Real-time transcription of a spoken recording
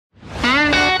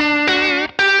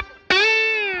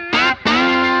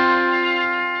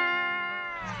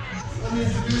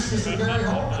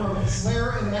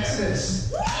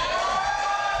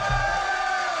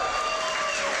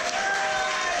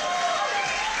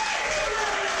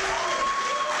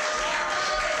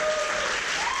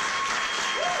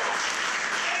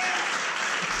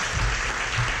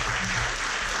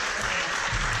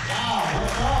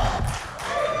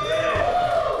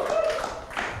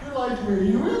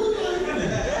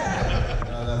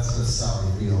That's the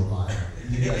Sally Field line.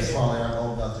 You guys probably aren't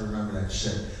old enough to remember that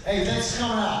shit. Hey, thanks for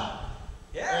coming out.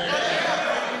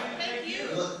 Yeah. Thank you.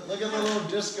 Look at the little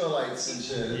disco lights and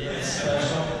shit. It's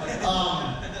special.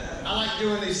 I like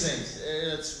doing these things.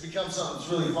 It's become something that's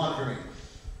really fun for me.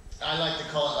 I like to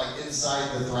call it like inside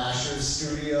the Thrasher's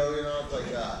studio, you know? It's like,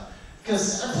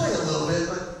 because I play a little bit,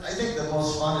 but I think the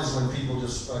most fun is when people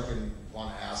just fucking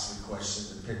want to ask me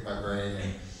questions and pick my brain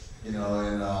and, you know,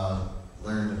 and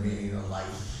learn the meaning of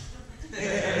life.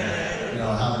 You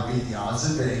know, how to beat the odds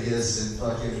in Vegas and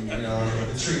fucking, you know,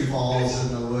 the tree falls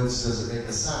in the woods doesn't make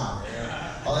a sound, you know?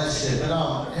 All that shit.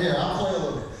 But here, I'll play a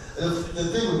little bit. The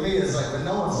thing with me is like when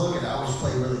no one's looking, I always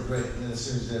play really great, and then as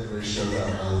soon as everybody shows up,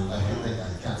 I think I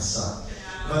kind of suck.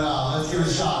 But let's give it a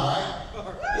shot, all right?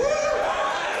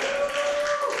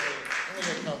 Let me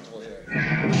get comfortable here.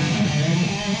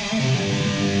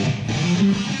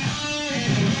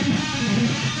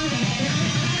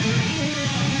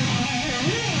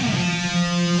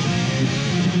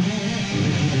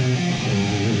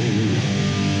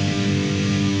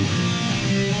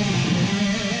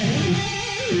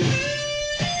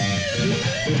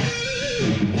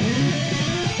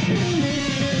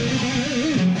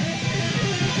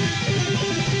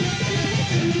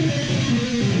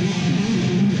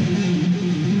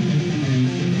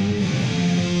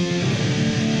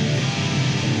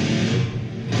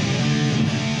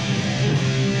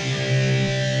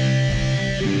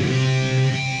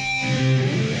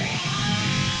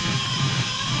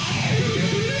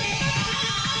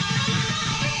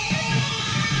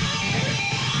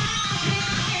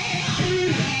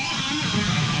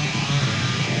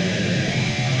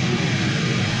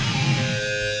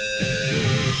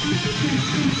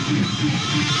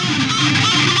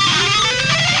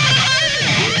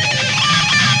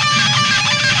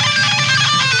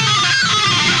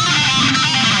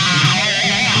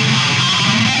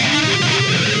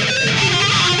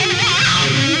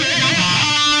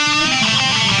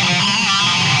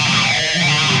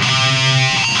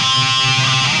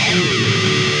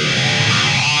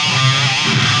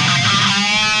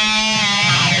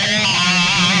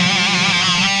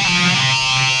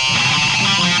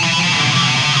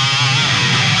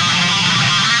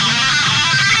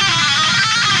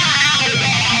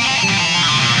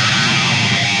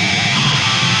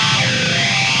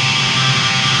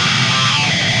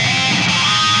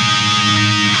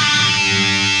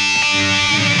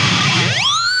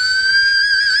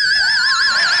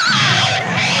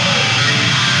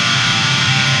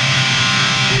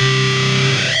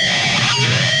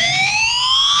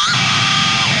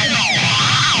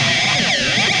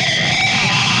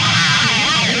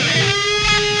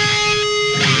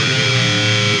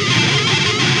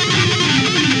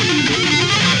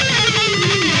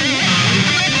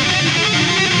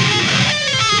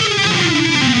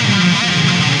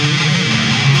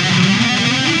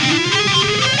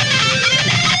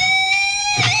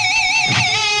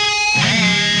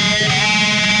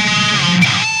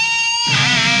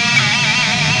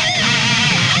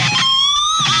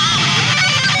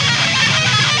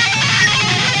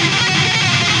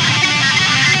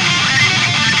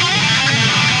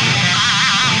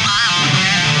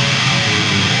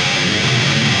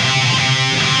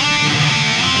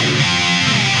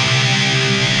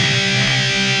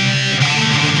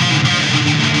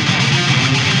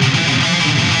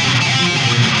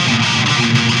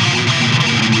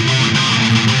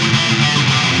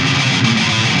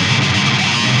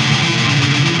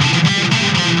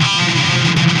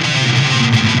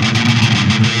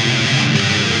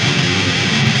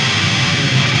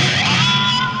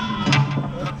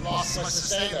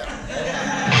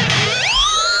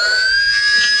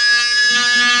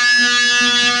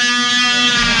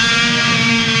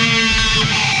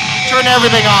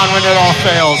 Everything on when it all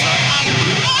fails.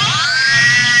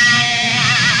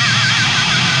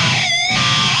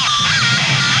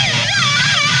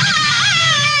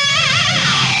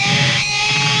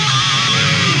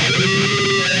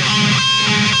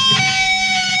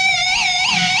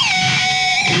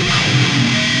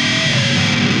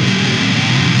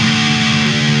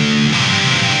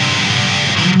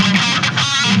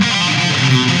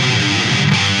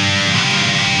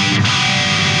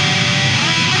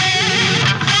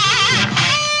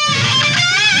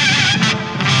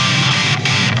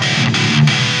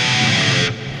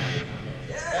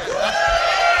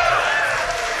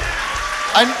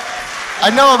 I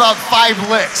know about 5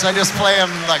 licks. I just play them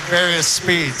like various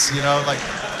speeds, you know, like,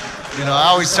 you know, I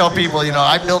always tell people, you know,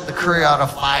 I built the career out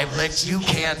of 5 licks. You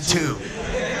can too.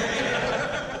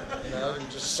 You know,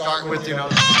 just start with, you know.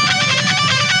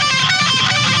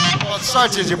 Well, it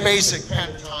starts as your basic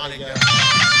pentatonic,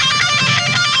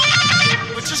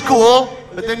 which is cool,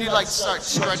 but then you like start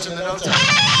stretching the notes out.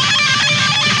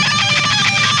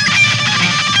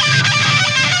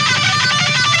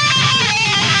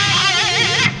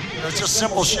 It's just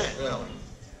simple shit, really.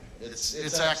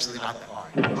 It's actually not that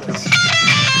hard.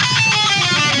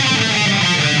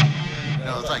 You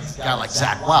know, it's like a guy like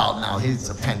Zach Wild now. He's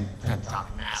a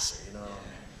pentatonic master.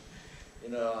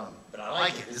 But I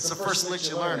like it. It's the first lick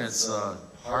you learn. It's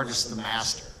hardest to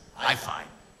master. I find.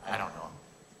 I don't know.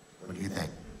 What do you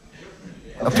think?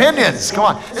 Opinions. Come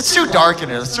on. It's too dark in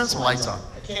here. Let's turn some lights on.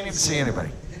 I can't even see anybody.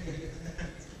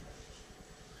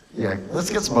 Yeah, let's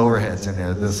get some overheads in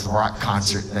there, this rock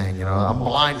concert thing, you know. I'm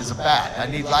blind as a bat. I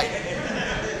need light.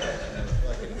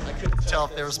 I couldn't tell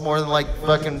if there was more than like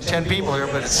fucking 10 people here,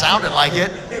 but it sounded like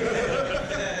it.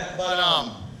 But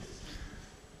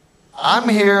I'm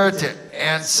here to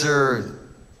answer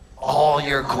all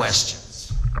your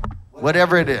questions.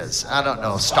 Whatever it is. I don't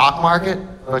know. Stock market?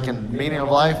 Fucking meaning of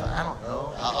life? I don't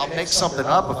know. I'll make something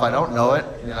up if I don't know it.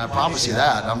 You know, I promise you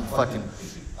that. I'm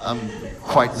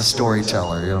quite the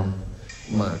storyteller, you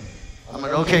know. I'm an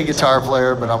okay guitar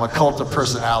player, but I'm a cult of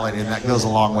personality, and that goes a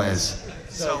long ways.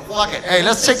 So, fuck it. Hey,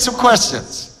 let's take some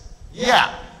questions.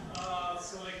 Yeah.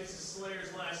 So like this is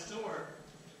Slayer's last tour.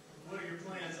 What are your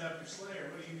plans after Slayer?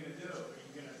 What are you going to do?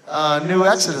 Are you gonna... New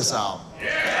Exodus album.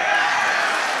 Yeah!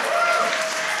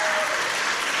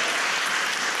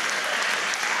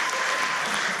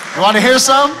 You want to hear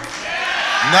some?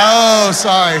 Yeah. No,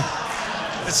 sorry.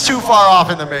 It's too far off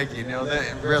in the making, you know. The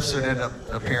riffs would end up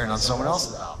appearing on someone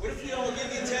else's album. What if we all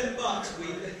give you $10?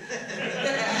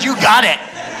 You got it.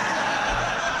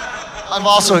 I'm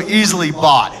also easily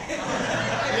bought.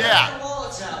 Yeah.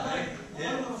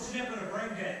 One snippet of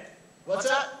Brain Dead. What's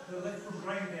that? The lick from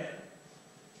Brain Dead.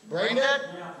 Brain dead?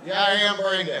 Yeah, I am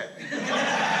brain dead.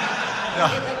 No.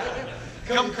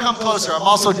 Come closer. I'm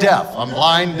also deaf. I'm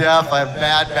blind, deaf. I have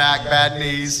bad back, bad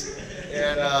knees.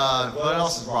 And what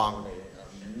else is wrong with me?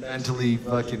 Mentally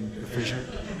fucking deficient.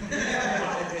 You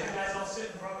guys all sit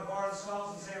in front of the bar of the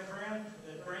Skulls in San Fran?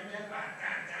 The Brain Dead?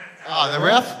 Oh, the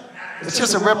riff? It's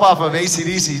just a rip-off of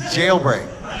AC/DC Jailbreak.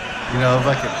 You know,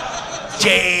 fucking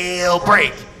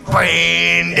Jailbreak,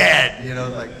 Brain Dead. You know,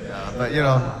 like, but you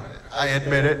know, I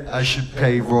admit it. I should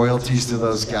pay royalties to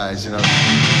those guys, you know.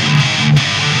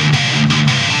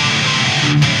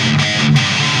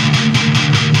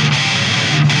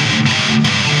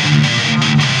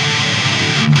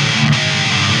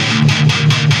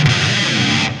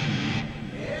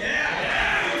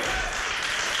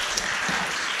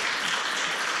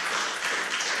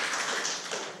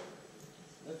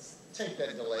 Take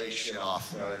that delay shit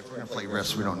off. If we're gonna play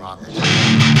riffs, we don't know how to. There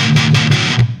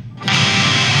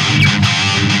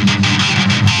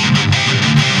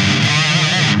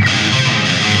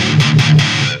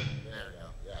we go.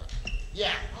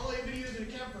 Yeah. How long have you been using a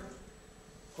Kemper?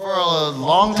 For a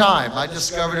long time. I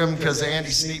discovered them because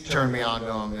Andy Sneap turned me on to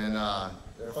them, and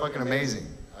they're fucking amazing.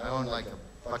 I own like a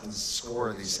fucking score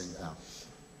of these things now.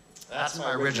 That's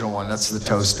my original one. That's the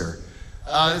Toaster.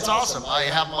 It's awesome.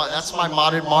 That's my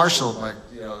modded Marshall. I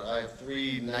have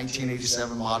 3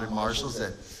 1987 modded Marshalls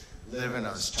that live in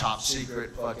a top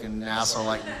secret fucking NASA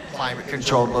like climate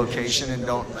controlled location and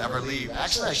don't ever leave.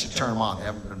 Actually, I should turn them on. They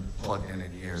haven't been plugged in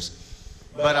years.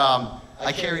 But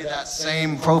I carry that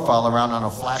same profile around on a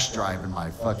flash drive in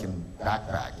my fucking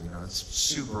backpack. You know, it's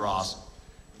super awesome.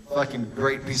 Fucking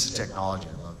great piece of technology.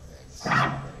 I love things.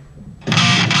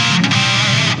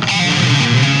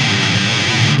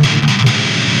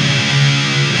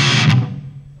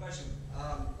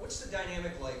 What's the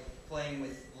dynamic like playing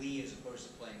with Lee as opposed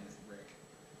to playing with Rick?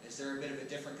 Is there a bit of a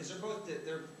difference? Because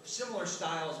they're similar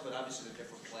styles, but obviously they're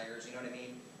different players. You know what I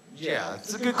mean? Yeah,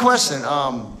 it's a good question.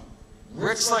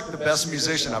 Rick's like the best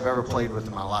musician I've ever played with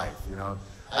in my life. You know,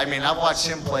 I mean, I've watched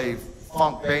him play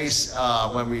funk bass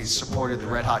when we supported the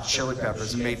Red Hot Chili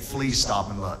Peppers and made Flea stop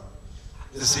and look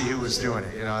to see who was doing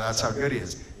it. You know, that's how good he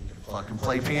is. He can fucking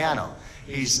play piano.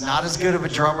 He's not as good of a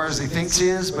drummer as he thinks he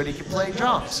is, but he can play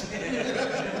drums.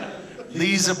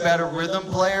 Lee's a better rhythm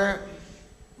player.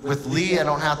 With Lee, I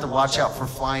don't have to watch out for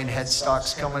flying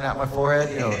headstalks coming at my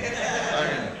forehead. You know,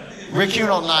 Rick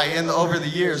Hunold and I, over the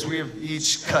years, we have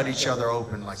each cut each other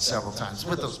open like several times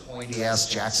with those pointy-ass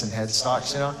Jackson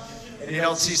headstalks, you know? And you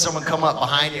don't see someone come up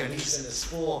behind you and he's in this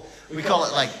full, we call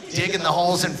it like digging the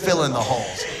holes and filling the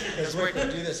holes. Because we're going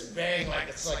to do this bang like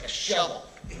it's like a shovel.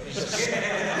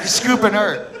 He's scooping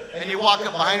earth. And you walk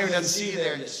up behind him and doesn't see you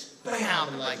there and just bam,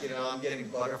 and like, you know, I'm getting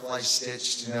butterfly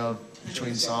stitched, you know,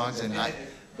 between songs. And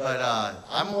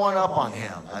I'm one up on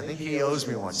him. I think he owes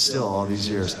me one still all these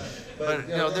years. But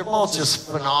you know, they're both just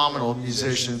phenomenal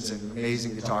musicians and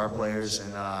amazing guitar players,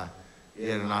 and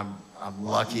I'm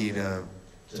lucky to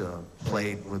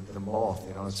play with them both.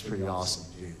 You know, it's pretty awesome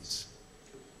dudes.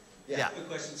 Yeah. Quick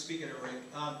question. Speaking of Rick,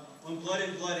 on Blood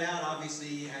In, Blood Out, obviously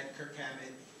you had Kirk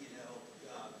Hammett,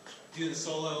 do the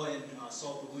solo and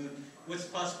Salt the Wound. What's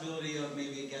the possibility of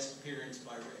maybe a guest appearance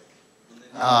by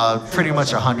Rick? Pretty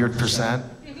much 100%.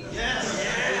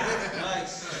 Yes.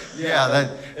 Nice. Yeah,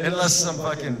 that unless some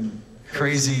fucking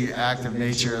crazy act of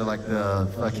nature like the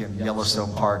fucking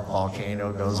Yellowstone Park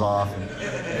volcano goes off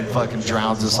and fucking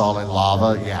drowns us all in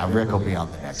lava, yeah, Rick will be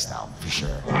on the next album for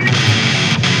sure.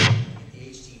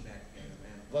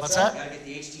 What's that? Gotta get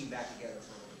the H team back together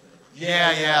for a little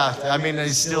bit. Yeah. I mean,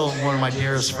 he's still one of my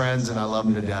dearest friends, and I love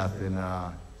him to death.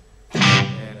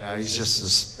 And he's just a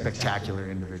spectacular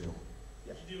individual.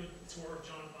 Did you do a tour of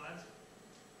John 5?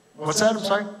 What's that? I'm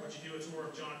sorry. Would you do a tour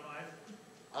of John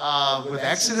 5? With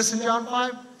Exodus and John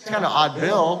 5, it's kind of odd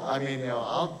bill. I mean, you know,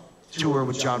 I'll tour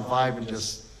with John 5 and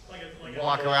just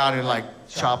walk around and like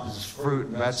chop his fruit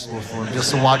and vegetables for him, just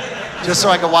so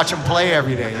I can watch him play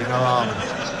every day. You know.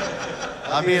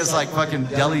 I mean, it's like fucking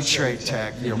deli tray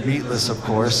tech, you know, meatless, of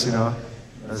course, you know,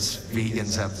 as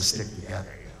vegans have to stick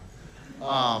together, you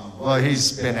know. Well,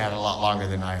 he's been at it a lot longer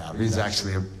than I have. He's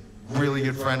actually a really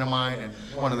good friend of mine and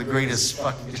one of the greatest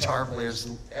fucking guitar players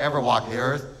to ever walk the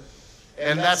earth.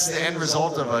 And that's the end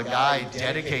result of a guy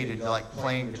dedicated to like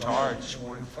playing guitar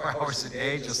 24 hours a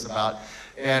day, just about.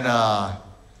 And,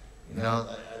 you know,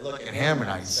 I look at him and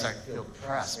I start to feel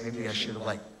depressed. Maybe I should have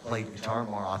like played guitar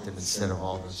more often instead of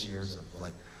all those years of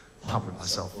like pumping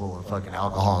myself full of fucking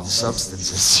alcohol and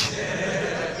substances.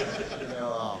 You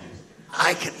know,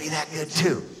 I could be that good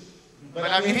too.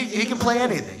 But I mean, he can play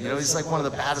anything. You know, he's like one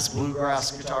of the baddest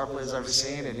bluegrass guitar players I've ever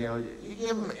seen. And you know, you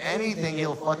give him anything,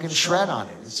 he'll fucking shred on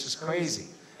it. It's just crazy.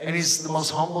 And he's the most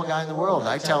humble guy in the world.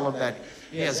 I tell him that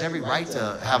he has every right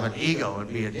to have an ego and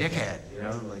be a dickhead. You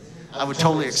know, like I would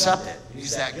totally accept it.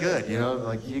 He's that good. You know,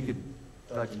 like you could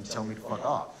fucking tell me to fuck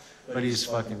off. But he's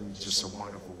fucking just a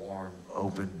wonderful, warm,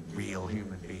 open, real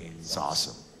human being. He's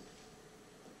awesome.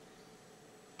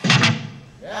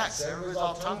 Yeah, so everybody's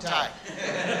all tongue-tied.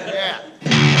 Yeah.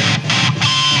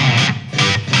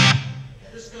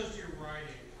 This goes to your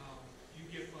writing. You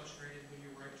get frustrated when you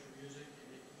write your music,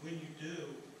 and when you do,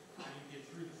 how do you get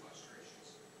through the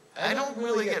frustrations? I don't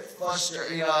really get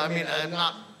frustrated. You know, I mean, I'm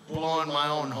not blowing my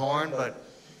own horn, but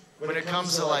when it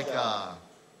comes to like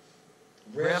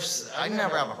riffs, I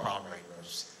never have a problem writing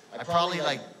riffs. I probably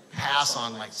like pass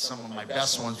on like some of my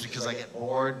best ones because I get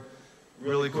bored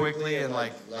really quickly, and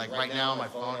like right now on my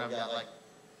phone I've got like,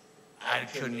 I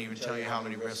couldn't even tell you how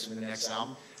many riffs in the next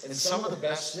album. And some of the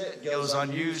best shit goes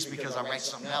unused because I write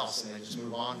something else and I just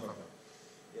move on from it.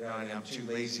 You know, and I'm too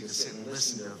lazy to sit and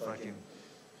listen to fucking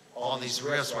all these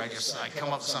riffs where I come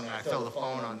up with something and I throw the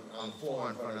phone on the floor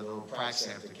in front of the little practice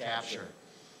amp to capture.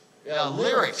 Yeah,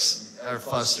 lyrics are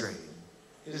frustrating.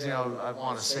 Because, you know, I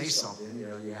want to say something, you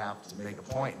know, you have to make a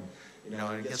point. And, you know,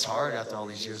 and it gets hard after all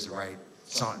these years to write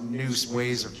some new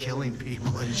ways of killing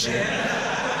people and shit.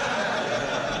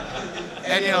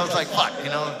 And, you know, it's like, fuck,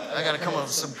 you know, I got to come up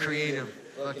with some creative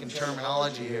fucking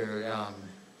terminology here.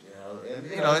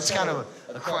 You know, it's kind of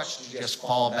a crutch to just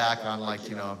fall back on, like,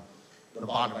 you know, the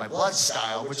Bond of My Blood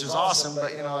style, which is awesome,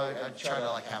 but, you know, I try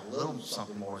to, like, have a little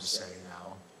something more to say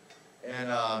now. And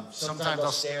sometimes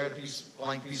I'll stare at a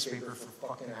blank piece of paper for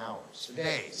fucking hours, for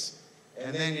days.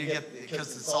 And then you get,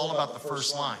 because it's all about the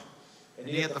first line. And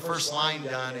you get the first line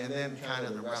done, and then kind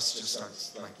of the rest just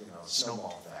starts, like, you know, a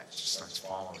snowball effect, just starts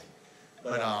following.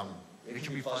 But it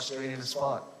can be frustrating as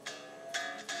fuck.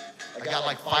 I got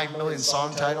like 5 million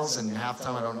song titles, and half the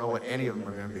time I don't know what any of them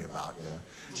are going to be about, you know.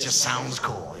 It just sounds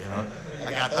cool, you know.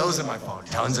 I got those in my phone,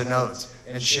 tons of notes.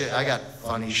 And shit, I got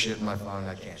funny shit in my phone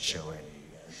I can't show any of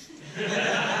you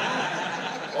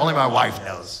guys. Only my wife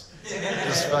knows.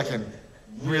 Just fucking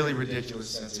really ridiculous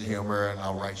sense of humor, and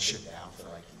I'll write shit down for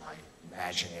like my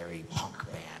imaginary punk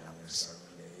band I'm going to start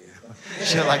with, you know?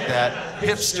 Shit like that.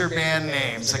 Hipster band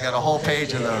names. I got a whole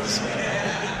page of those.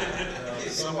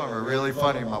 Some of them are really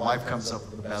funny. My wife comes up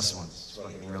with the best ones. It's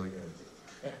fucking really good.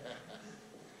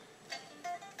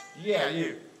 Yeah,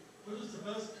 you. What is the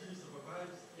best piece of advice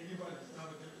anybody's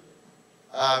ever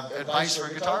given? Advice for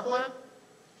a guitar player?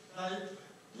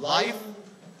 Life?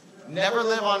 Never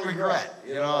live on regret.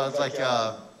 You know, it's like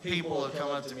people have come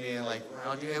up to me and like,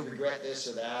 well, do you regret this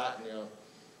or that? And, you know,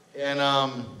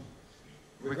 and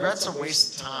regret's a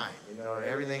waste of time. You know,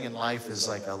 everything in life is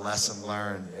like a lesson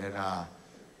learned, and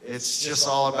it's just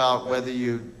all about whether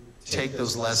you take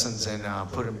those lessons and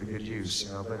put them to good use.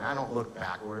 You know, but I don't look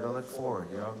backward. I look forward.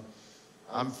 You know,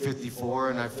 I'm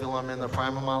 54 and I feel I'm in the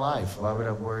prime of my life. Why would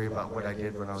I worry about what I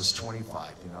did when I was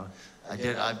 25, you know? I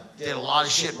did a lot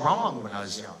of shit wrong when I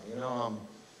was young, you know?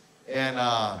 And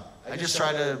I just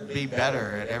try to be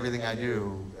better at everything I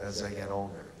do as I get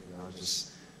older, you know?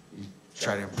 Just you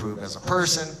try to improve as a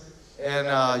person,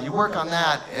 and you work on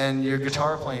that, and your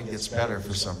guitar playing gets better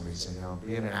for some reason, you know?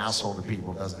 Being an asshole to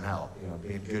people doesn't help, you know?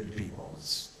 Being good to people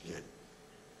is good.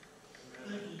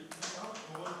 Thank you.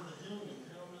 I was the healing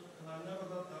helmet, and I never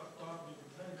let that stop me from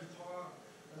playing guitar.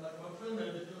 And like my friend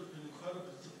had to do has been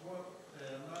incredible support.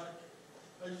 And like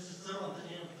I used to sit on the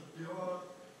amp to the yard,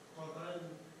 but I,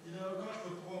 you know, not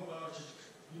for 4 hours, just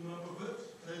you know, my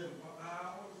riffs played them for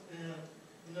hours, and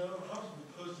you know, helps me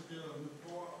persevere and move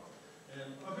forward.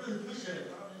 And I really appreciate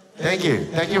it. Thank you.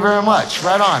 Thank you very much.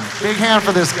 Right on. Big hand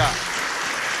for this guy.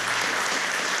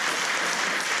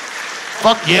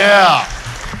 Fuck yeah.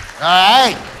 All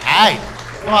right. Hey.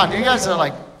 Come on. You guys are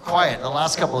like quiet. The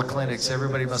last couple of clinics,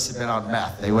 everybody must have been on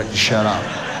meth. They wouldn't shut up.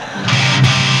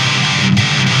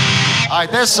 All right.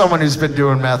 There's someone who's been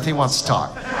doing meth. He wants to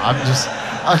talk. I'm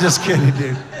just kidding,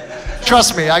 dude.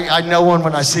 Trust me. I know one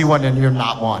when I see one, and you're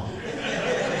not one.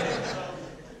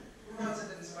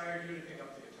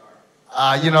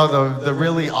 You know, the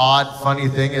really odd, funny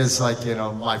thing is, like, you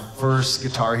know, my first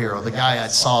guitar hero, the guy I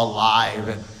saw live,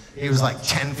 and he was like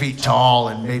 10 feet tall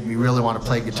and made me really want to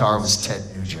play guitar, was Ted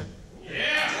Nugent.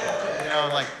 Yeah. You know,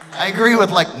 like, I agree with,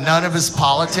 like, none of his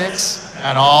politics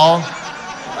at all.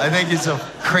 I think he's a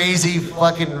crazy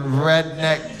fucking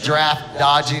redneck draft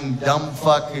dodging dumb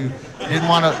fuck who didn't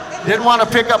want to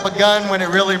pick up a gun when it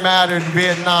really mattered in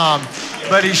Vietnam,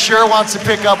 but he sure wants to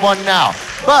pick up one now.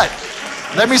 But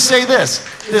let me say this,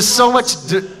 there's so much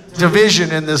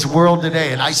division in this world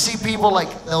today, and I see people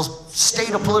like, they'll state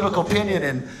a political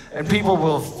opinion, and people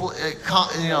will,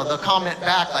 you know, they'll comment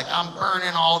back like, I'm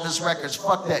burning all of his records,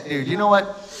 fuck that dude. You know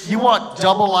what? You want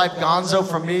double life Gonzo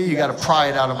from me, you gotta pry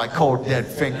it out of my cold dead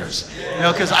fingers. You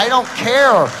know, because I don't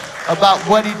care about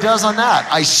what he does on that.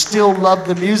 I still love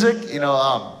the music, you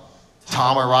know.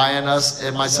 Tom Orion, us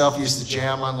and myself used to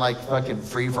jam on like fucking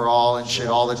Free for All and shit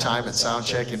all the time at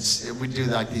Soundcheck, and we'd do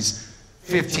like these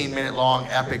 15-minute long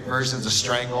epic versions of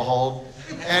Stranglehold,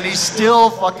 and he's still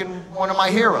fucking one of my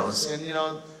heroes. And you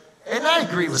know, and I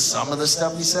agree with some of the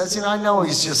stuff he says. You know, I know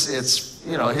he's just, it's,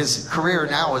 you know, his career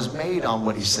now is made on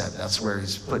what he said. That's where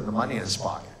he's putting the money in his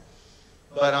pocket.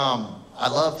 But I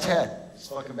love Ted. He's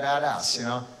fucking badass. You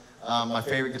know, my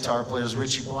favorite guitar player is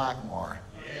Richie Blackmore.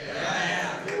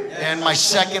 And my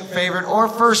second favorite or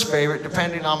first favorite,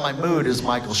 depending on my mood, is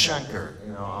Michael Schenker.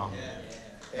 You know,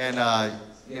 and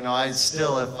you know, I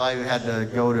still, if I had to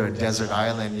go to a desert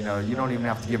island, you know, you don't even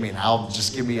have to give me an album,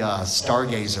 just give me a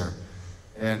Stargazer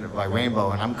and by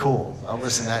Rainbow, and I'm cool. I'll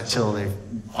listen to that until they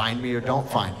find me or don't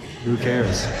find me. Who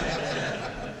cares?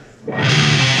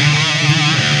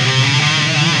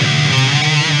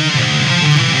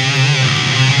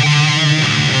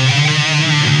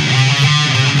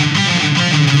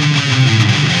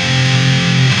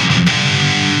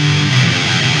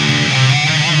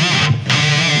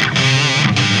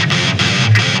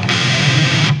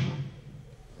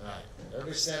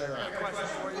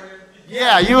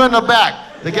 Yeah, you in the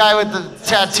back. The guy with the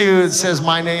tattoo that says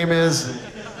my name is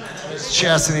on his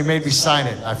chest, and he made me sign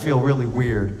it. I feel really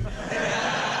weird.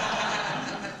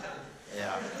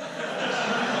 Yeah.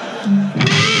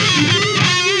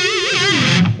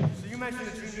 So you mentioned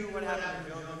that you knew what happened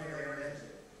to John Benet.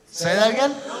 Say that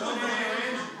again?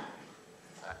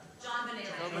 John Benet.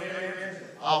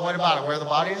 Oh, what about it? Where the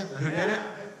body is? Who did it?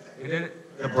 Who did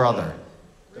it? The brother.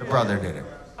 The brother did it.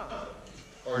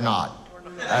 Or not.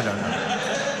 I don't know.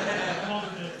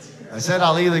 I said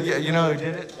I'll either get, you know who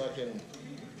did it? Fucking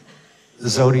the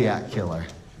Zodiac Killer.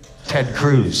 Ted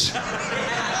Cruz.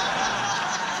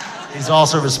 He's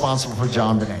also responsible for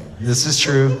John Benet. This is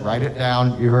true. Write it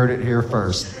down. You heard it here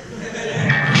first.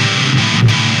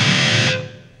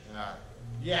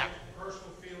 Yeah.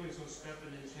 Personal feelings on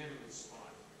stepping in Kennedy's spot.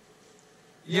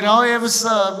 You know, it was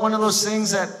one of those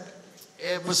things that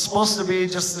it was supposed to be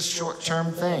just a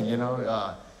short-term thing, you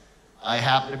know. I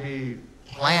happened to be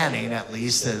planning, at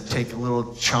least, to take a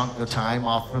little chunk of time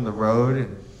off from the road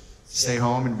and stay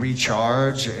home and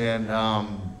recharge and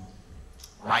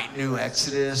write new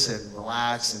Exodus and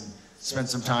relax and spend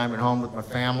some time at home with my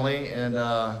family. And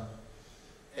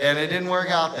it didn't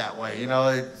work out that way. You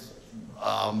know,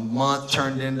 a month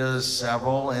turned into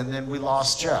several, and then we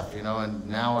lost Jeff, you know, and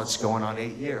now it's going on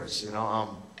 8 years, you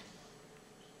know.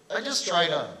 I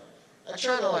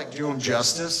try to like do him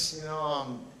justice, you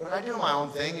know, but I do my own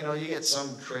thing. You know, you get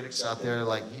some critics out there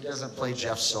like, he doesn't play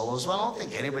Jeff's solos. Well, I don't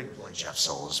think anybody can play Jeff's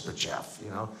solos but Jeff, you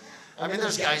know. I mean,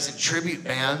 there's guys in tribute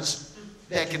bands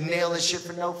that can nail this shit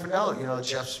for note. You know,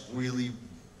 Jeff's really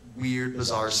weird,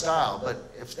 bizarre style. But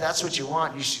if that's what you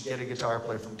want, you should get a guitar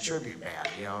player from a tribute band,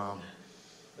 you know.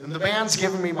 And the band's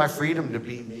given me my freedom to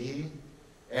be me.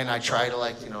 And I try to,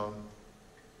 like, you know,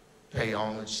 pay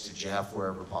homage to Jeff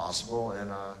wherever possible. And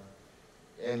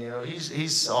you know,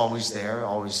 he's always there,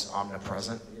 always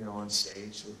omnipresent, you know, on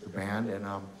stage with the band. And,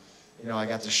 you know, I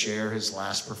got to share his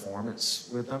last performance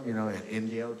with him, you know, at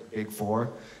Indio, the Big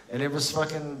Four. And it was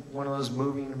fucking one of those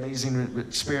moving, amazing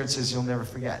experiences you'll never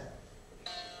forget.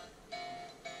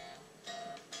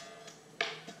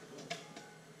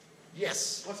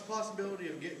 Yes? What's the possibility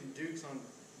of getting Dukes on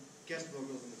guest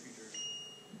vocals in the future?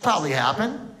 Probably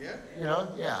happen. Yeah? You know,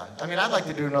 yeah. I mean, I'd like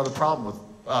to do another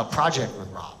project with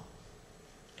Rob.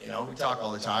 You know, we talk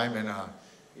all the time, and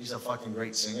he's a fucking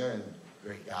great singer and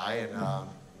great guy, and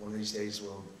one of these days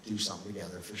we'll do something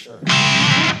together for sure.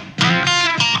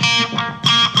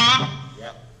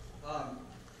 Yep.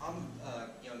 I'm a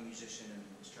young musician and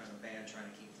was trying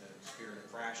to keep the spirit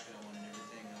of thrash going and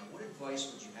everything. What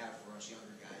advice would you have for us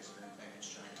younger guys that are in bands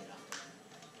trying to get out there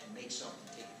and make something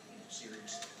take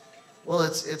seriously? Well,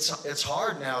 it's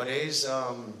hard nowadays.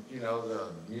 You know,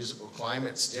 the musical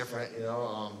climate's different. You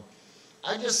know,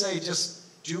 I just say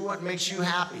just do what makes you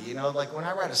happy. You know, like when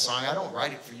I write a song, I don't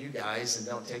write it for you guys, and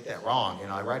don't take that wrong. You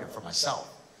know, I write it for myself.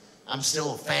 I'm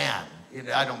still a fan. You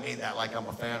know, I don't mean that like I'm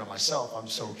a fan of myself. I'm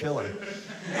so killer.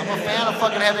 I'm a fan of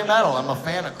fucking heavy metal. I'm a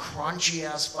fan of crunchy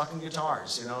ass fucking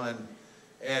guitars. You know,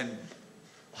 and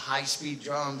high-speed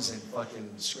drums and fucking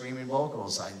screaming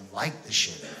vocals. I like the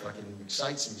shit. It fucking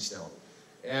excites me still.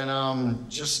 And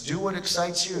just do what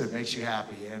excites you. It makes you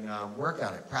happy. And work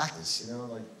on it. Practice, you know.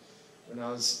 Like when I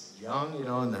was young, you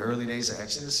know, in the early days of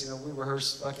Exodus, you know, we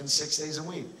rehearsed fucking 6 days a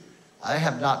week. I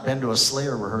have not been to a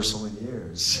Slayer rehearsal in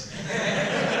years.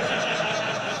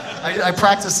 I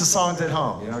practice the songs at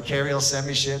home. You know, Carrie will send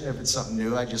me shit. If it's something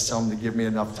new, I just tell him to give me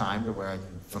enough time to where I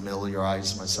can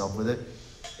familiarize myself with it.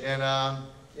 And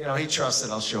you know, he trusts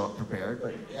that I'll show up prepared,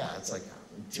 but yeah, it's like,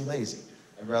 I'm too lazy.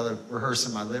 I'd rather rehearse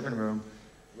in my living room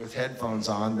with headphones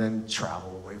on than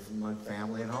travel away from my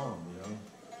family and home, you know?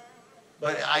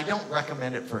 But I don't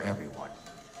recommend it for everyone.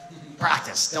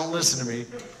 Practice, don't listen to me.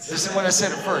 Listen to what I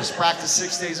said at first, practice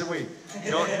 6 days a week.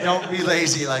 Don't be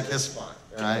lazy like this one,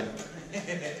 all right?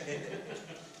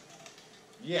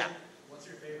 Yeah. What's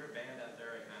your favorite band out there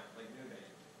right now, like new band?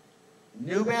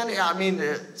 New band? Yeah, I mean,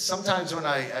 sometimes when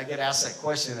I get asked that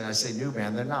question and I say new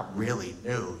band, they're not really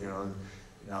new, you know.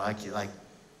 Like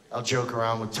I'll joke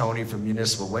around with Tony from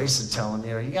Municipal Waste and tell him,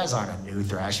 you know, you guys aren't a new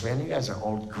thrash band. You guys are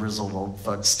old, grizzled old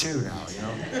fucks too now, you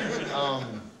know.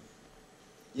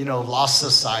 You know, Lost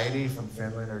Society from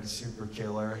Finland are super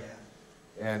killer.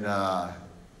 Yeah. And,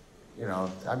 you know,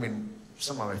 I mean,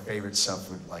 some of my favorite stuff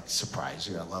would, like, surprise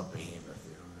you. I love Behemoth,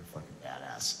 you know, they're fucking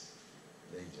badass.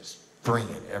 They just bring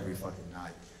it every fucking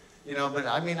night. You know, but,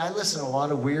 I mean, I listen to a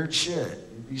lot of weird shit.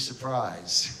 You'd be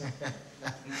surprised.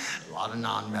 A lot of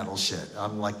non-metal shit.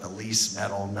 I'm like the least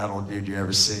metal dude you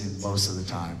ever seen most of the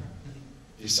time.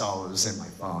 You saw what was in my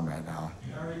phone right now.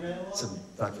 Some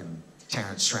fucking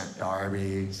Terrence Trent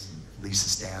D'Arby, Lisa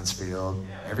Stansfield,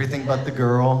 everything but the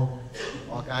girl.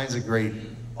 All kinds of great,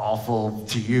 awful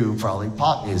to you, probably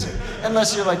pop music.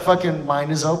 Unless you're like fucking mind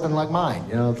is open like mine.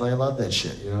 You know, I love that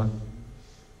shit, you know?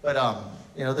 But,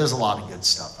 you know, there's a lot of good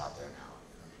stuff out there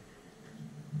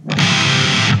now.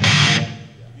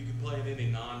 If you could play in any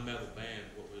non-metal band,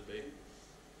 what would it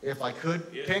be? If I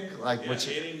could pick, like, which...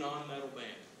 any non-metal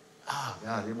band. Oh,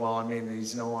 God, well, I mean,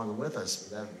 he's no longer with us,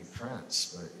 but that would be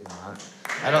Prince. But, you know,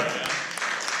 I don't...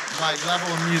 My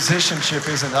level of musicianship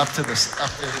isn't up to his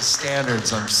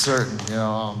standards, I'm certain, you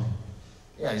know.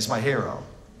 Yeah, he's my hero.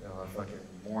 You know, I fucking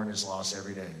mourn his loss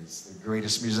every day. He's the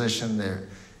greatest musician there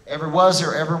ever was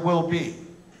or ever will be.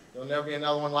 There'll never be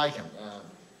another one like him.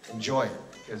 Enjoy it,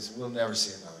 because we'll never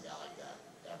see another guy like that,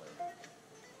 ever.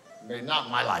 I mean, not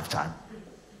in my lifetime.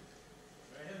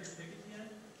 Do I have your pick at the end?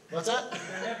 What's that? Do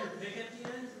I have your pick at the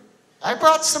end? I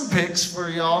brought some picks for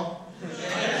y'all.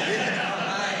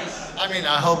 I mean,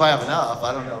 I hope I have enough.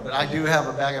 I don't know. But I do have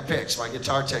a bag of picks. My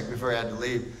guitar tech, before I had to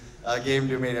leave, gave them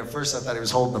to me. And at first, I thought he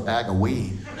was holding a bag of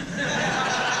weed.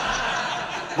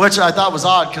 Which I thought was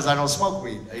odd, because I don't smoke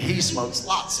weed. He smokes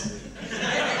lots of weed.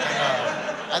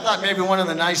 I thought maybe one of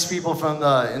the nice people from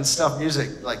the In Stuff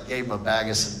Music like gave him a bag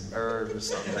of some herb or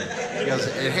something. He goes,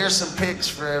 here's some picks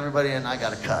for everybody, and I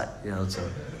got a cut, you know. So,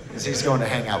 because he's going to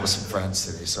hang out with some friends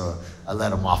today, so I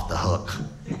let him off the hook.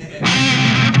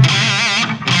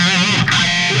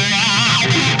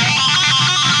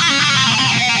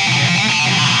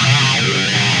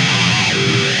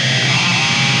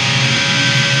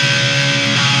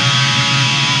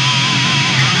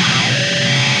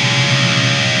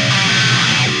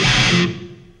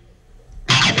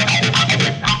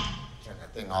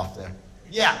 thing off there.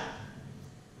 Yeah.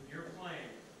 When you're playing,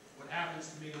 what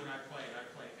happens to me when I play, and I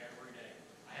play every day,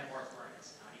 I have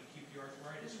arthritis. How do you keep the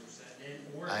arthritis from setting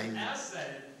in? Or if it has set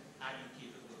in, how do you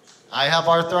keep it loose? I have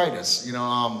arthritis. You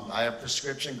know, I have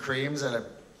prescription creams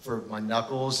for my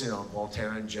knuckles, you know,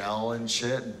 Voltaren gel and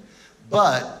shit.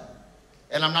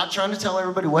 And I'm not trying to tell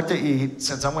everybody what to eat.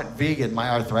 Since I went vegan, my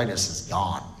arthritis is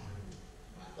gone.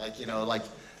 Like, you know, like,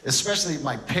 especially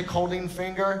my pick holding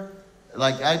finger.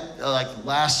 Like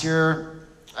last year,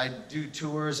 I'd do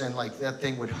tours and like that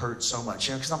thing would hurt so much,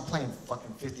 you know, because I'm playing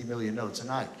fucking 50 million notes a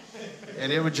night.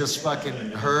 And it would just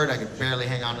fucking hurt. I could barely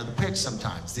hang on to the pick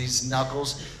sometimes. These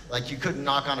knuckles, like you couldn't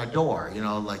knock on a door, you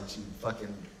know, like you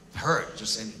fucking hurt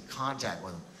just in contact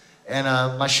with them. And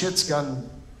my shit's gotten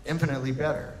infinitely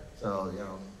better. So, you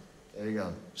know, there you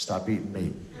go. Stop eating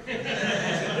meat.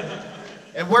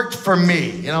 It worked for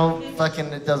me, you know, fucking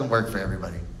it doesn't work for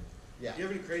everybody. Yeah. Do you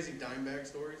have any crazy dime bag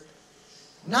stories?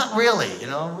 Not really, you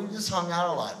know, we just hung out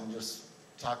a lot and just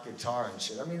talked guitar and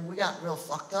shit. I mean, we got real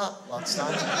fucked up lots of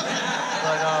times,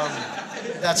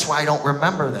 but that's why I don't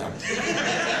remember them.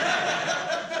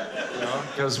 You know,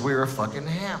 because we were fucking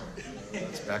hammered.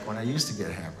 That's back when I used to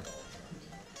get hammered.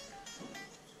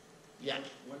 Yeah.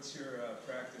 What's your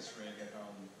practice rig at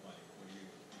home like? What do you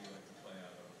like to play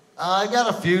out of? I got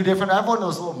a few different. I have one of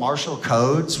those little Marshall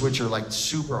codes, which are like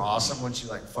super awesome once you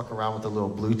like fuck around with the little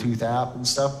Bluetooth app and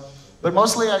stuff. But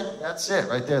mostly, that's it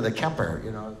right there, the Kemper, you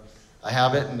know. I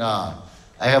have it, and I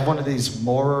have one of these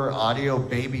Moorer Audio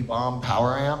Baby Bomb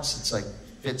power amps. It's like,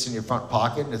 fits in your front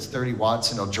pocket, and it's 30 watts,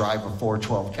 and it'll drive a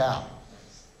 412 cab.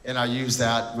 And I use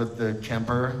that with the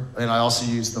Kemper, and I also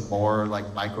use the Moorer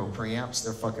like micro preamps.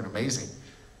 They're fucking amazing.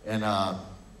 And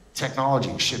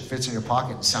technology, shit fits in your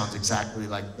pocket and sounds exactly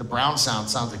like, the Brown sound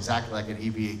sounds exactly like an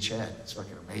EVH head. It's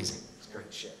fucking amazing. It's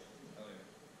great shit. Oh,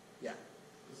 Yeah.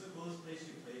 What's the coolest place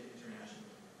you played internationally?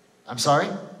 I'm sorry?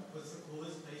 What's the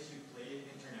coolest place you played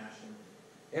internationally?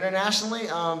 Internationally,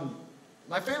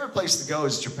 my favorite place to go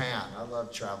is Japan. I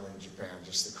love traveling to Japan,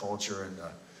 just the culture and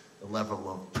the level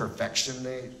of perfection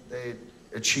they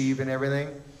achieve and everything.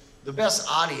 The best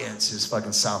audience is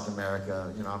fucking South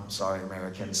America. You know, I'm sorry,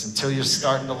 Americans. Until you're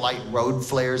starting to light road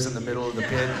flares in the middle of the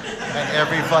pit at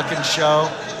every fucking show,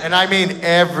 and I mean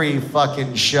every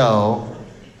fucking show,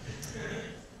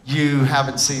 you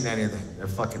haven't seen anything. They're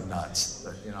fucking nuts.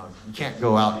 But, you know, you can't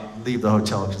go out and leave the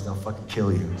hotel because they'll fucking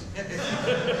kill you.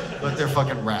 But they're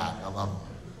fucking rad. I love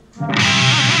them.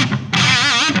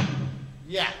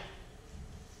 Yeah.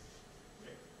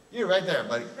 You right there,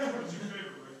 buddy. What's your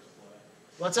favorite riff to play?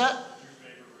 What's that? What's your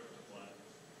favorite riff to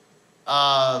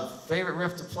play? Favorite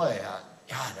riff to play?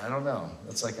 God, I don't know.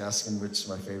 That's like asking which is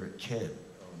my favorite kid.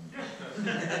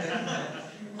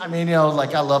 I mean, you know,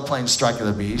 like I love playing Strike of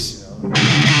the Beast, you know.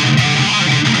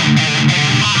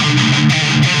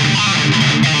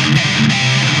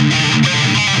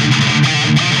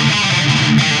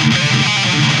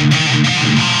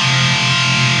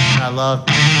 And I love...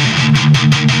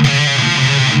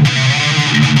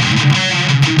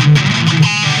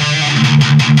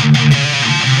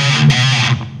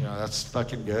 You know, that's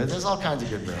fucking good. There's all kinds of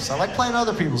good riffs. I like playing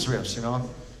other people's riffs, you know.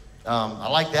 I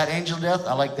like that Angel of Death.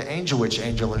 I like the Angel Witch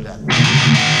Angel of Death. You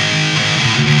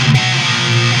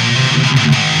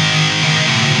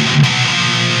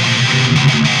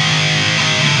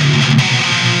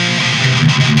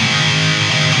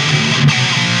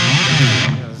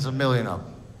know, there's a million of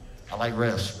them. I like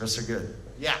riffs. Riffs are good.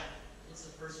 Yeah. What's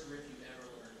the first riff you ever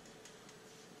learned?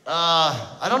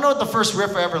 I don't know what the first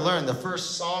riff I ever learned. The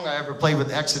first song I ever played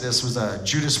with Exodus was a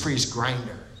Judas Priest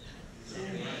Grinder.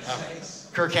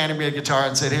 Kirk handed me a guitar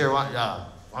and said, "Here, why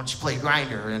don't you play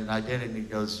Grinder?" And I did it, and he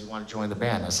goes, "You want to join the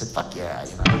band?" I said, "Fuck yeah,"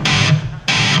 you know.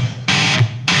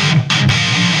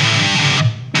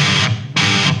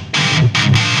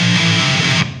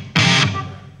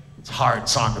 It's a hard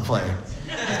song to play.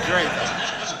 It's great.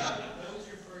 What was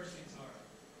your first guitar?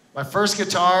 My first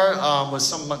guitar was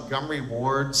some Montgomery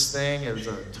Ward's thing. It was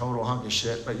a total hunk of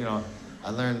shit, but you know,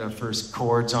 I learned the first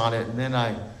chords on it, and then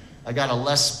I got a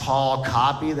Les Paul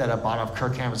copy that I bought off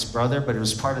Kirk Hammett's brother, but it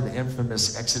was part of the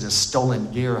infamous Exodus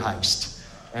stolen gear heist.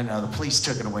 And the police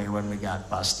took it away when we got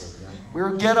busted. You know? We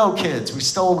were ghetto kids. We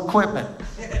stole equipment.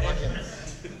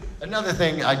 Another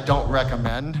thing I don't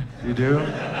recommend. You do?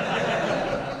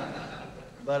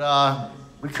 But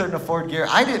we couldn't afford gear.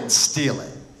 I didn't steal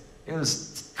it. It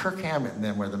was Kirk Hammett and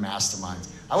them were the masterminds.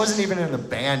 I wasn't even in the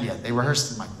band yet. They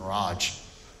rehearsed in my garage.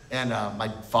 And my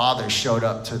father showed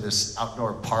up to this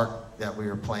outdoor park that we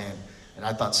were playing, and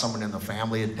I thought someone in the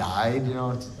family had died, you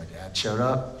know. My dad showed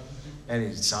up, and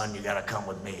he said, "Son, you gotta come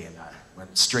with me." And I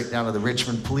went straight down to the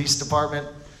Richmond Police Department,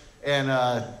 And,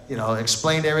 you know,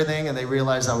 explained everything, and they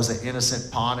realized I was an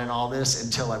innocent pawn in all this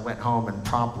until I went home and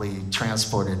promptly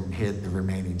transported and hid the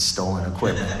remaining stolen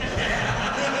equipment.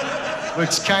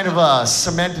 Which kind of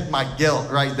cemented my guilt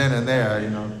right then and there, you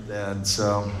know. And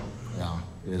so, yeah,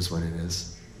 it is what it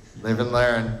is. Live and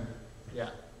learn. Yeah.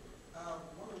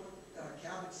 Wonder what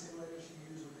cabin simulators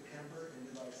you use with the Kemper, and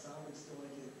do like sound and still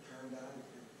make it turn down if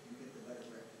you get to let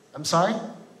it rip? I'm sorry? Do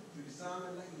the sound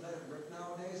and let it rip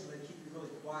nowadays, or they keep you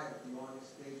really quiet? Do you want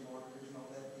stage monitors and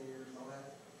all that, ears and all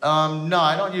that? No,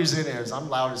 I don't use in-ears. I'm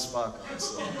loud as fuck.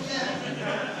 So.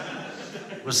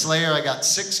 With Slayer, I got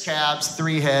 6 cabs,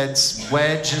 3 heads,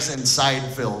 wedges, and side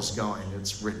fills going.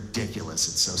 It's ridiculous.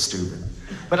 It's so stupid.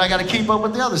 But I got to keep up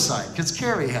with the other side, because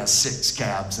Carrie has 6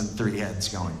 cabs and 3 heads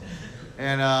going.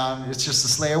 And it's just the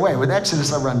Slayer way. With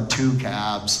Exodus, I run 2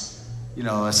 cabs, you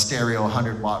know, a stereo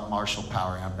 100-watt Marshall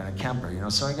power amp, and a Kemper, you know.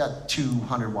 So I got 2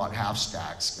 100-watt half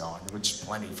stacks going, which is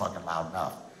plenty fucking loud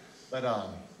enough. But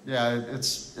yeah,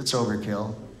 it's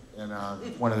overkill. And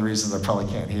one of the reasons I probably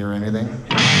can't hear anything.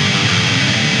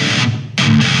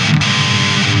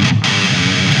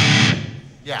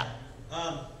 Yeah.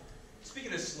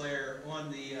 Speaking of Slayer, on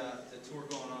the tour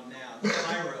going on now, the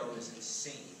pyro is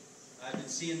insane. I've been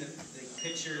seeing the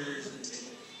pictures. And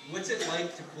what's it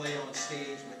like to play on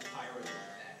stage with pyro like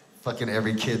that? Fucking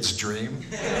every kid's dream.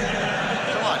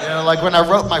 Come on, you know, like when I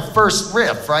wrote my first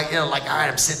riff, right? You know, like, all right,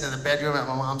 I'm sitting in the bedroom at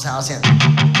my mom's house, and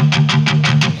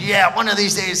yeah, one of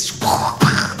these days, you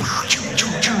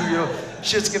know,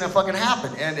 shit's gonna fucking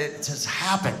happen, and it just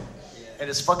happened. And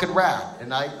it's fucking rad,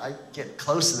 and I get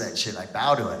close to that shit. I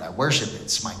bow to it. I worship it.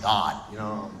 It's my God, you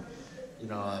know.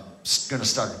 I'm gonna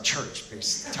start a church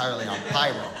based entirely on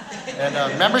pyro, and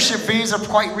membership fees are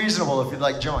quite reasonable if you'd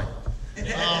like to join.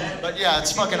 But yeah,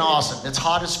 it's fucking awesome. It's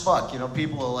hot as fuck. You know,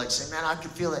 people will like say, "Man, I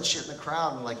can feel that shit in the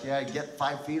crowd." I'm like, "Yeah, get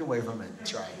 5 feet away from it.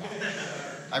 Try it."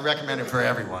 I recommend it for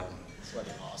everyone. It's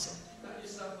fucking awesome. How do you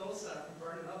stop those from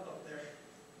burning up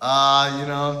there? You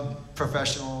know,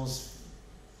 professionals.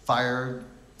 Fire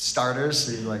starters,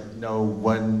 so you like know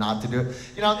when not to do it.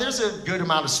 You know, there's a good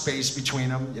amount of space between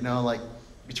them, you know, like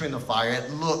between the fire. It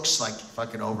looks like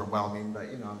fucking overwhelming, but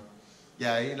you know,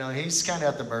 yeah, you know, he's kind of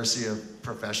at the mercy of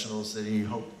professionals that he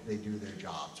hope they do their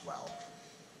jobs well.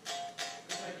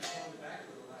 Looks like you toned back a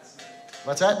little last night.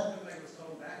 What's that? Looked like it was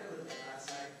toned back a little bit last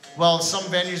night. Well, some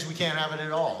venues we can't have it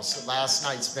at all. So last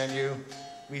night's venue,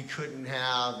 we couldn't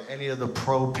have any of the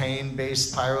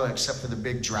propane-based pyro except for the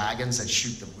big dragons that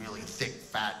shoot the really thick,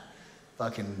 fat,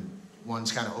 fucking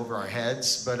ones kind of over our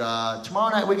heads. But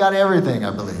tomorrow night we got everything,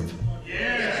 I believe.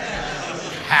 Yeah.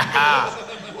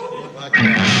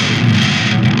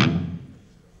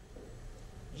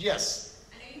 Yes.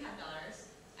 I know you have daughters.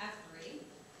 I have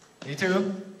 3. Me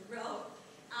too. Real.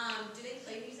 Do they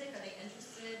play music? Are they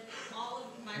interested? All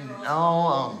of my girls.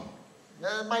 No.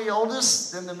 My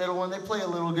oldest and the middle one, they play a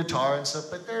little guitar and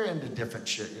stuff, but they're into different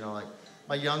shit, you know, like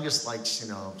my youngest likes, you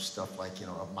know, stuff like, you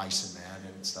know, Of Mice and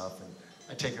Men and stuff, and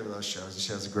I take her to those shows and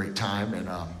she has a great time. And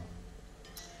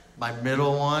my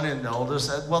middle one and the oldest,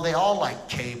 well, they all like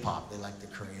K-pop. They like the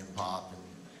Korean pop and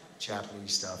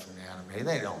Japanese stuff and anime.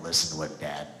 They don't listen to what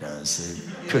Dad does.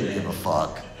 They couldn't give a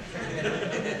fuck.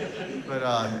 But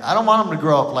I don't want them to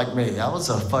grow up like me. I was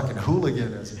a fucking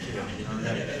hooligan as a kid. You know?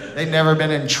 They've never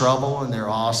been in trouble, and they're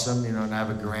awesome. You know, and I have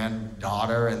a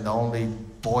granddaughter, and the only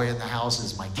boy in the house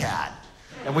is my cat.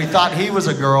 And we thought he was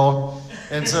a girl,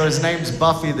 and so his name's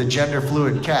Buffy, the gender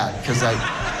fluid cat, because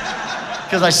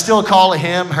I still call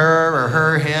him her or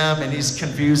her him, and he's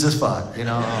confused as fuck. You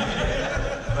know.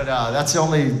 But that's the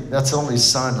only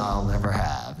son I'll ever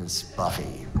have is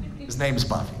Buffy. His name's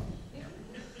Buffy.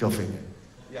 Go figure.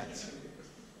 Yes.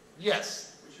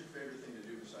 Yes. What's your favorite thing to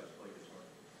do besides play guitar?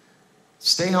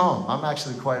 Stay home. I'm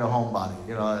actually quite a homebody.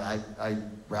 You know, I'd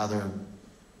rather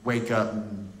wake up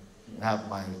and have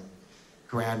my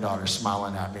granddaughter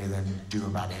smiling at me than do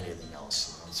about anything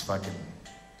else. You know, it's fucking,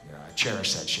 you know, I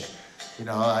cherish that shit. You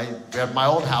know, at my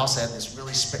old house, I had this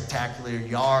really spectacular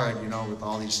yard, you know, with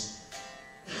all these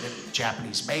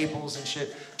Japanese maples and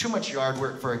shit. Too much yard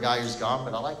work for a guy who's gone,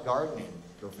 but I like gardening.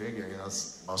 Go figure, you know,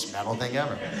 it's the most metal thing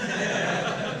ever.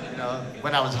 You know,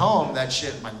 when I was home, that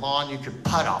shit, my lawn, you could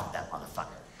putt off that motherfucker.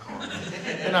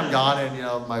 And I'm gone, and you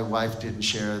know, my wife didn't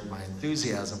share my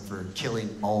enthusiasm for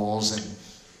killing moles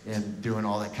and doing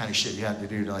all that kind of shit you had to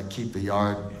do to like keep the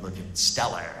yard looking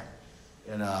stellar.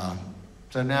 And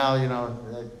so now, you know,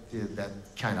 that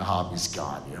kind of hobby's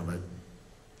gone, you know, but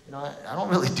you know, I don't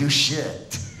really do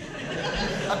shit.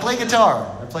 I play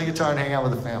guitar and hang out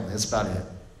with the family. That's about it.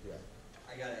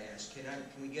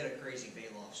 Can we get a crazy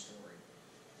Bailoff story?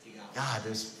 If you got one? God,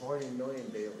 there's 40 million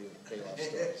Bailoff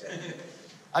stories.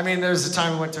 I mean, there was a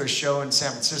time we went to a show in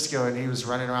San Francisco and he was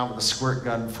running around with a squirt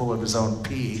gun full of his own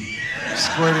pee,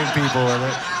 squirting people with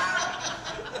it.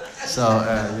 So,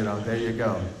 you know, there you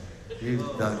go.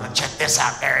 Check this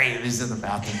out, Barry. He's in the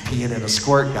bathroom peeing in a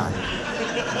squirt gun.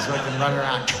 He's fucking running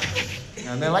around.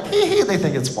 And they're like, hee. They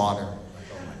think it's water. I'm like,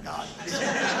 oh my God.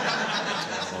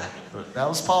 But that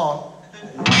was Paul.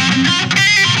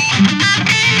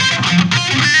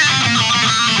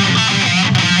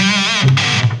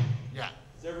 Yeah.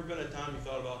 Has there ever been a time you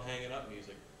thought about hanging up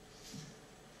music?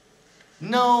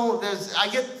 No, I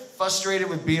get frustrated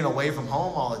with being away from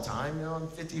home all the time. You know, I'm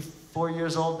 54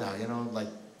 years old now, you know, like,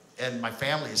 and my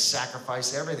family has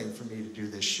sacrificed everything for me to do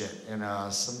this shit. And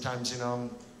sometimes, you know,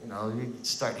 you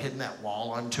start hitting that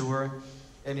wall on tour,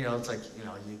 and you know, it's like, you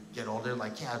know, you get older,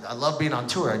 like, yeah, I love being on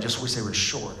tour. I just wish they were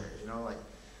shorter, you know, like,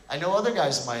 I know other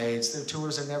guys my age, their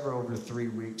tours are never over 3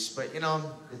 weeks, but you know,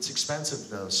 it's expensive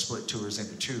to split tours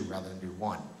into 2 rather than do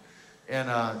 1. And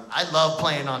I love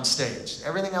playing on stage.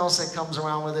 Everything else that comes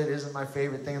around with it isn't my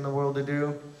favorite thing in the world to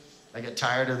do. I get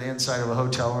tired of the inside of a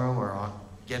hotel room or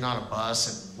getting on a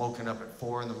bus and woken up at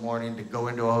 4 in the morning to go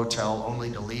into a hotel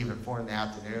only to leave at 4 in the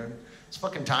afternoon. It's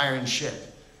fucking tiring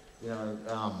shit, you know.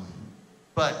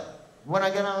 But when I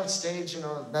get on stage, you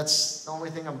know, that's the only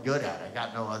thing I'm good at. I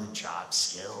got no other job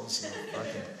skills.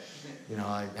 You know,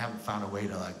 I haven't found a way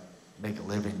to like make a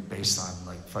living based on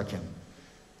like fucking,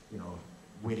 you know,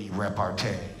 witty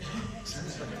repartee.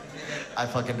 I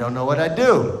fucking don't know what I'd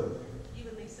do.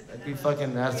 I'd be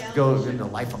fucking, I'd have to go into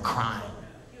life of crime.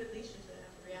 You at least should have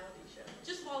a reality show.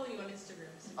 Just follow you on Instagram.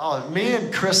 Oh, me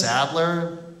and Chris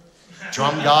Adler,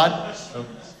 drum god,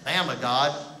 Bama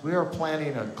god, we are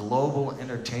planning a global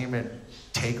entertainment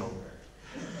takeover.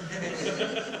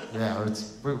 Yeah,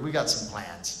 we got some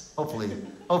plans.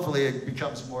 Hopefully it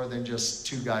becomes more than just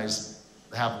 2 guys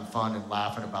having fun and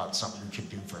laughing about something we could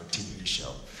do for a TV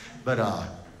show. But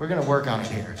we're gonna work on it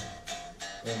here.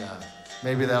 And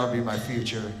maybe that'll be my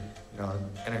future, you know,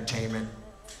 entertainment,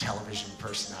 television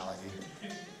personality.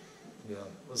 You know,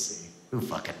 we'll see. Who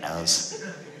fucking knows?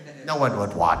 No one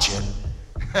would watch it.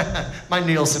 My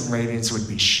Nielsen ratings would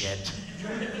be shit.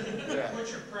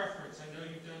 What's your preference? I know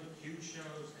you've done huge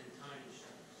shows and tiny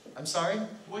shows. I'm sorry?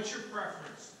 What's your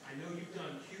preference? I know you've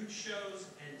done huge shows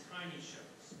and tiny shows.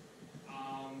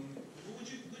 What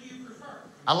do you prefer?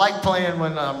 I like playing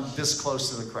when I'm this close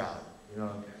to the crowd, you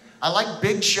know. I like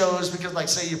big shows because, like,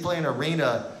 say you play an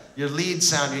arena, your lead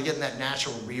sound, you're getting that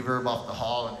natural reverb off the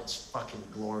hall, and it's fucking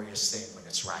glorious thing when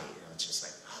it's right. You know, it's just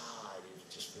like, you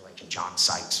just feel like you're John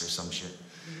Sykes or some shit.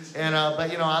 And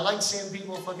but you know, I like seeing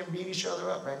people fucking beat each other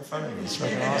up right in front of me. It's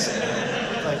fucking awesome.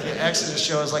 Like the Exodus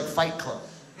show is like Fight Club,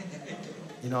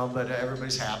 you know. But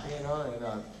everybody's happy, you know.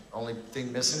 And only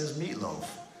thing missing is Meatloaf.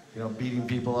 You know, beating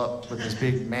people up with his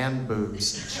big man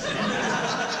boobs.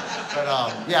 But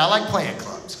yeah, I like playing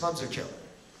clubs. Clubs are killer.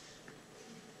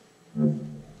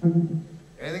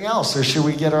 Anything else, or should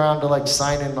we get around to like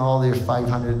signing all the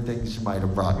 500 things you might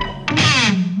have brought?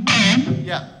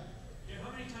 Yeah.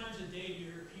 How many times a day do you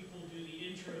hear people do the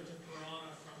intro to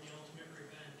Piranha from The Ultimate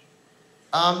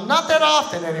Revenge? Not that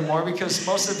often anymore because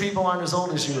most of the people aren't as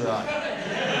old as you or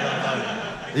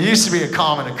I. It used to be a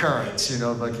common occurrence, you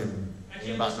know, fucking.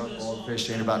 Ain't about no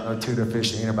goldfish, ain't about no tuna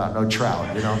fish, ain't about no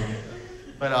trout, you know?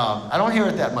 But I don't hear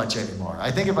it that much anymore. I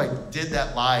think if I did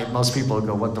that live, most people would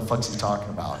go, what the fuck's he talking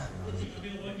about?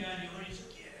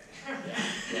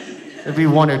 There'd be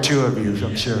 1 or 2 of you,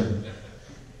 I'm sure.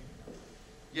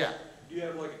 Yeah. Do you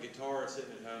have like a guitar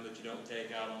sitting at home that you don't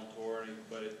take out on tour,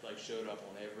 but it like showed up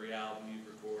on every album you've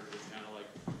recorded? It's kind of like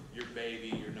your baby,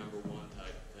 your number 1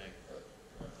 type thing.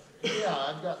 Yeah,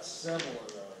 I've got several of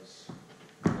those.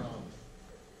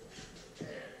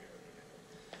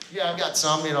 Yeah, I've got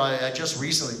some. You know, I just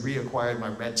recently reacquired my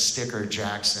red sticker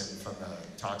Jackson from the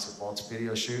Toxic Waltz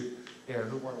video shoot. Here,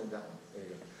 who wanted that one? There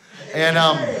you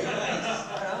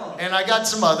go. And I got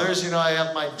some others. You know, I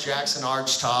have my Jackson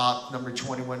Arch Top, number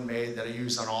 21 made, that I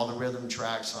use on all the rhythm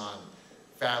tracks on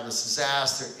Fabulous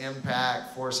Disaster,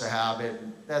 Impact, Force of Habit.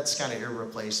 That's kind of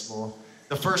irreplaceable.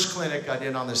 The first clinic I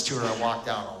did on this tour, I walked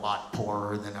out a lot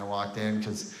poorer than I walked in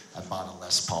because I bought a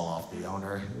Les Paul off the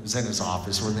owner. It was in his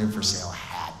office, wasn't in for sale,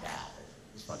 had to have it.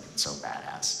 It was fucking so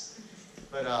badass.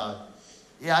 But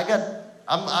yeah,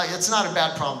 it's not a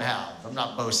bad problem to have. I'm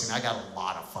not boasting. I got a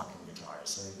lot of fucking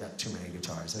guitars. I've got too many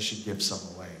guitars. I should give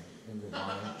some away.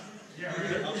 Not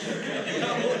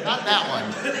that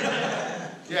one.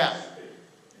 Yeah.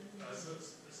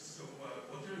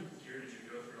 What kind of gear did you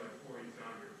go through before you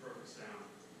found your perfect sound?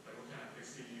 Like what kind of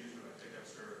picks did you use for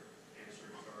pickups or answer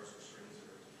guitars or strings?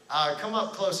 Come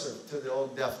up closer to the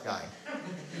old deaf guy.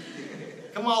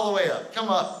 Come all the way up. Come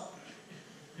up.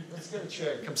 Let's go to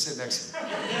Trey. Come sit next to me.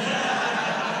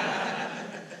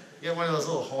 Get one of those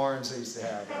little horns they used to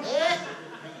have. Yeah,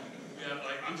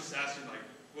 like, I'm just asking, like,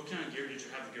 what kind of gear did you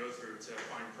have to go through to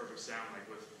find perfect sound, like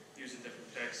with using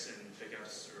different picks and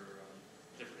pickups or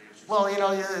different answers? Well, you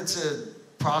know, it's a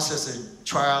process of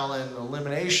trial and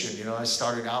elimination. You know, I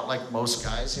started out like most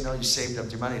guys, you know, you saved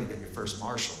up your money to get your first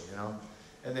Marshall, you know,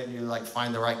 and then you like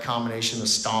find the right combination of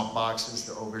stomp boxes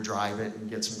to overdrive it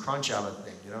and get some crunch out of the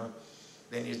thing, you know.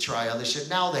 Then you try other shit.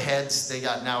 Now the heads they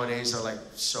got nowadays are like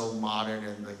so modern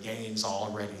and the gain's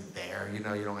already there, you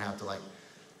know, you don't have to like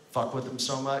fuck with them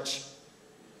so much.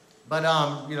 But,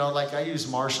 you know, like I use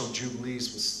Marshall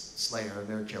Jubilees with Slayer and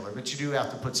they're killer, but you do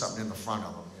have to put something in the front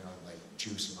of them, you know, like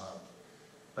juice them up.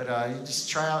 But you just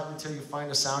try out until you find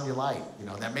a sound you like, you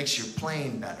know, that makes your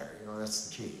playing better, you know, that's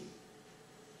the key.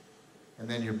 And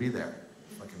then you'll be there.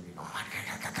 Fucking be going, there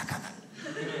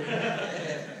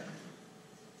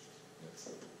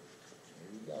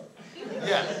you go.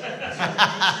 Yeah.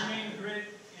 What's your main grit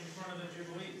in front of the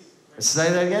Jubilees?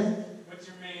 Say that again? What's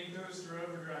your main boost or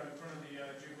overdrive in front of the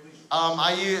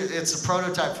Jubilees? It's a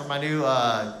prototype for my new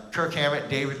Kirk Hammett,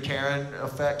 David Karen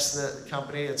effects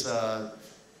company. It's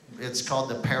called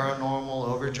the Paranormal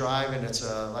Overdrive, and it's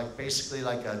basically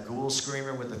like a ghoul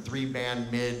screamer with a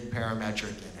 3-band mid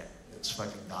parametric in it. It's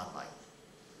fucking godlike.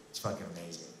 It's fucking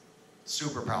amazing.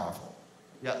 Super powerful.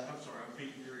 Yeah. I'm sorry, I'm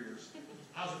beating your ears.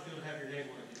 How's it feel to have your name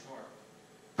on a guitar?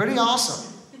 Pretty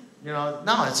awesome. You know,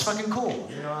 no, it's fucking cool.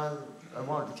 You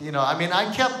know,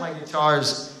 I kept my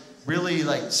guitars really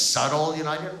like subtle, you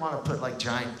know, I didn't want to put like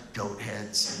giant goat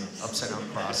heads and upside down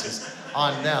crosses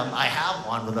on them. I have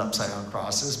one with upside down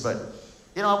crosses, but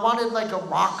you know, I wanted like a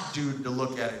rock dude to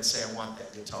look at it and say, I want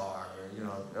that guitar, or you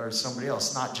know, or somebody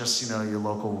else, not just, you know, your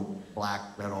local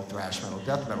black metal, thrash metal,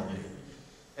 death metal dude.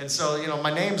 And so, you know,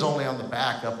 my name's only on the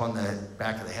back, up on the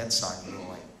back of the headstock, you know,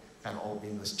 like kind of old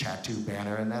English tattoo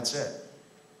banner, and that's it.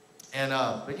 And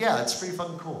but yeah, it's pretty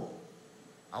fucking cool.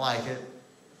 I like it.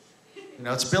 You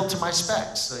know, it's built to my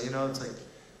specs, so you know,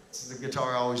 it's the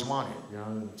guitar I always wanted. You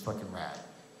know, it's fucking rad.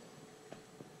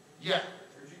 Yeah.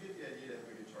 Where'd you get the idea to have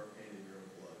a guitar painted in your own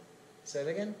blood? Say it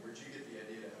again. Where'd you get the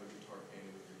idea to have a guitar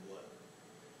painted with your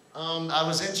blood? I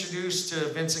was introduced to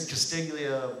Vincent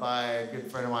Castiglia by a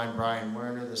good friend of mine, Brian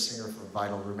Werner, the singer for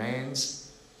Vital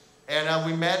Remains, and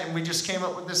we met and we just came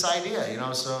up with this idea. You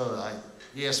know, so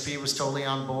ESP was totally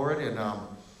on board,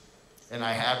 and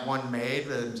I had one made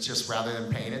that just rather than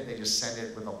paint it, they just sent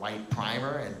it with a white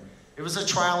primer. And it was a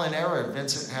trial and error.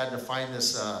 Vincent had to find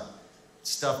this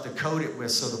stuff to coat it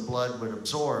with so the blood would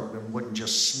absorb and wouldn't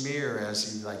just smear as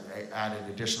he like added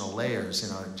additional layers, you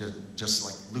know, just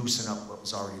like loosen up what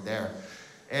was already there.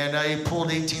 And he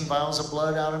pulled 18 vials of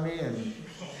blood out of me and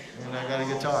I got a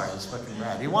guitar. It was fucking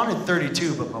rad. He wanted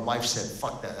 32, but my wife said,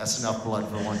 fuck that, that's enough blood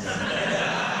for one day.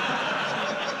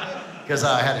 Because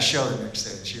I had a show the next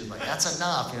day, and she was like, that's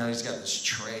enough. You know, he's got this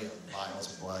tray of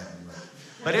vials of blood.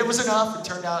 But it was enough. It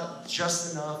turned out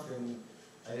just enough, and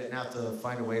I didn't have to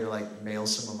find a way to, like, mail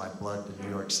some of my blood to New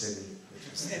York City, which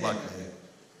is luckily.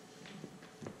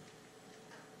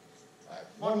 All right,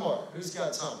 one more. Who's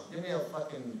got something? Give me a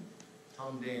fucking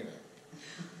humdinger.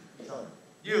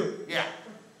 You, yeah.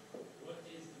 What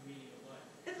is the meaning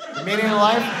of life? The meaning of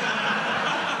life?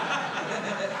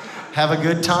 Have a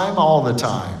good time all the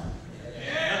time.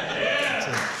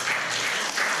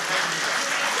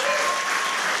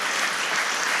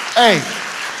 Hey,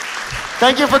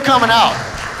 thank you for coming out.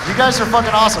 You guys are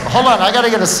fucking awesome. Hold on, I gotta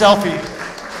get a selfie.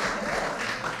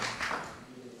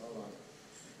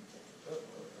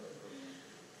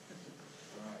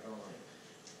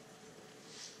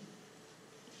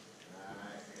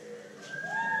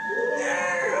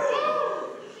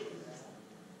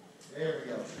 There we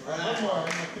go. All right, one more. I'm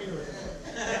gonna feel it.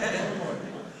 One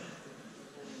more.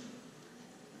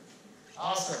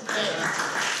 Awesome.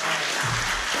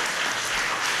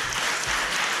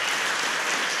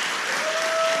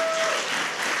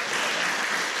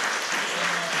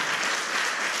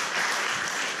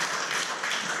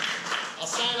 I'll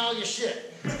sign all your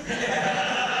shit.